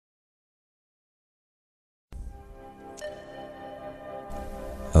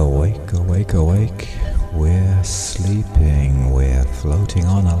Awake, awake, we're sleeping, we're floating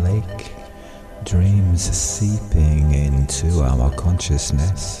on a lake, dreams seeping into our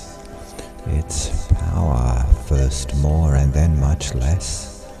consciousness. Its power, first more and then much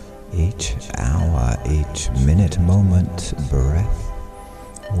less, each hour, each minute, moment, breath,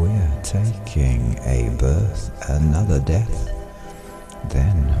 we're taking a birth, another death,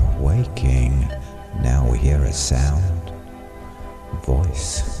 then waking, now we hear a sound.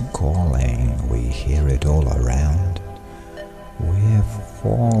 Voice calling, we hear it all around. We're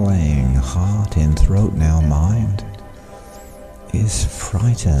falling, heart in throat, now mind is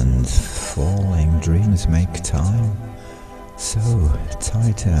frightened, falling, dreams make time so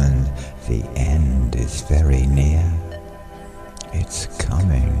tightened, the end is very near. It's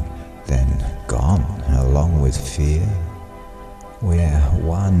coming, then gone, along with fear. We're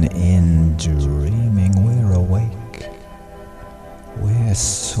one in dreaming, we're awake. We're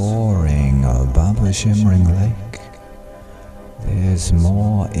soaring above a shimmering lake. There's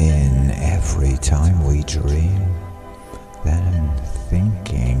more in every time we dream than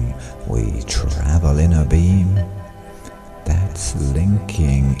thinking. We travel in a beam that's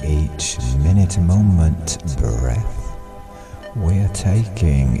linking each minute, moment, breath. We're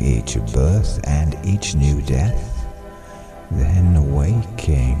taking each birth and each new death, then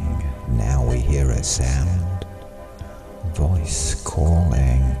waking, now we hear a sound. Voice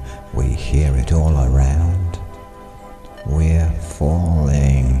calling, we hear it all around. We're falling.